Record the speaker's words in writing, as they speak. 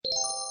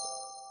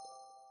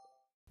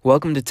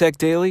Welcome to Tech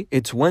Daily.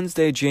 It's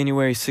Wednesday,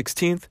 January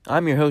 16th.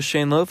 I'm your host,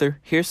 Shane Lothar.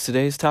 Here's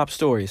today's top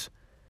stories.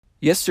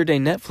 Yesterday,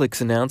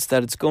 Netflix announced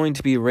that it's going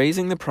to be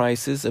raising the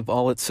prices of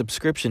all its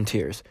subscription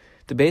tiers.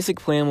 The basic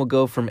plan will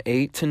go from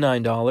 $8 to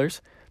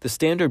 $9, the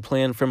standard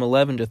plan from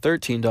 $11 to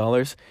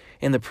 $13,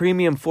 and the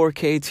premium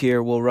 4K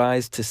tier will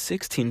rise to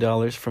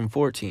 $16 from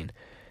 $14.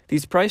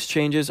 These price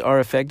changes are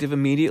effective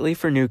immediately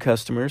for new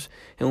customers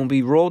and will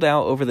be rolled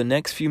out over the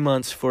next few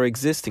months for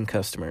existing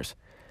customers.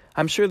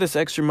 I'm sure this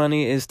extra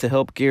money is to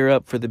help gear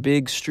up for the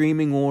big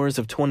streaming wars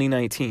of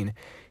 2019.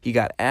 You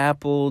got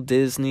Apple,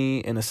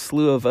 Disney, and a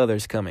slew of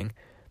others coming.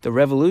 The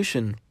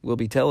revolution will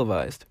be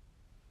televised.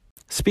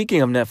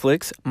 Speaking of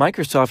Netflix,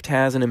 Microsoft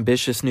has an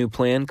ambitious new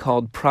plan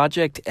called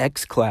Project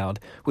xCloud,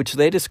 which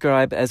they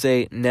describe as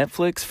a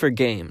Netflix for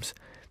games.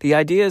 The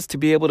idea is to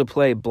be able to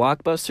play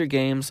blockbuster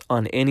games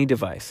on any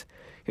device.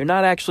 You're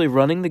not actually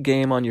running the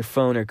game on your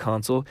phone or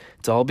console.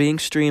 It's all being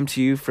streamed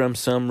to you from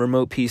some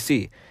remote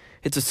PC.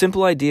 It's a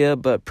simple idea,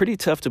 but pretty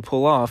tough to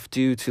pull off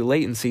due to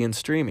latency in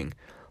streaming.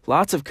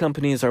 Lots of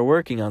companies are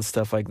working on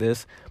stuff like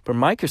this, but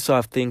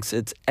Microsoft thinks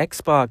its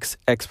Xbox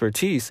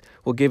expertise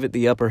will give it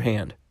the upper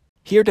hand.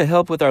 Here to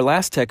help with our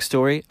last tech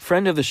story,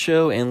 friend of the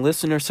show and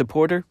listener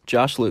supporter,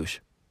 Josh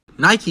Lush.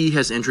 Nike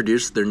has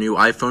introduced their new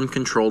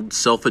iPhone-controlled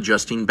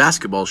self-adjusting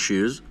basketball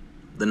shoes.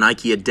 The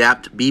Nike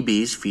Adapt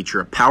BBs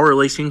feature a power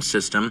lacing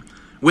system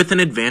with an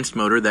advanced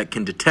motor that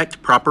can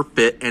detect proper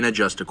fit and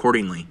adjust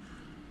accordingly.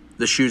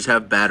 The shoes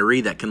have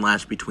battery that can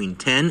last between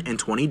 10 and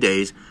 20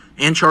 days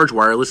and charge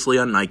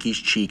wirelessly on Nike's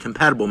Qi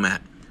compatible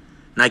mat.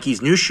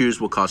 Nike's new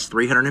shoes will cost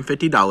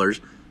 $350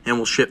 and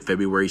will ship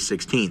February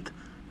 16th.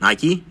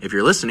 Nike, if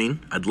you're listening,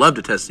 I'd love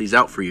to test these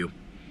out for you.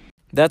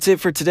 That's it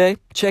for today.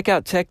 Check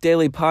out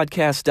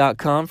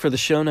techdailypodcast.com for the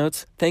show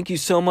notes. Thank you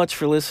so much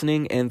for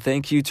listening, and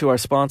thank you to our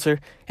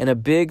sponsor. And a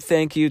big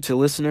thank you to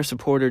listener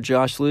supporter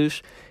Josh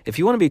Lush. If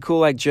you want to be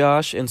cool like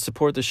Josh and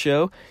support the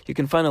show, you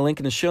can find a link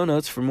in the show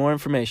notes for more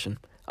information.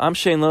 I'm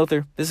Shane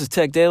Lothar. This is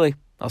Tech Daily.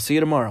 I'll see you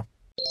tomorrow.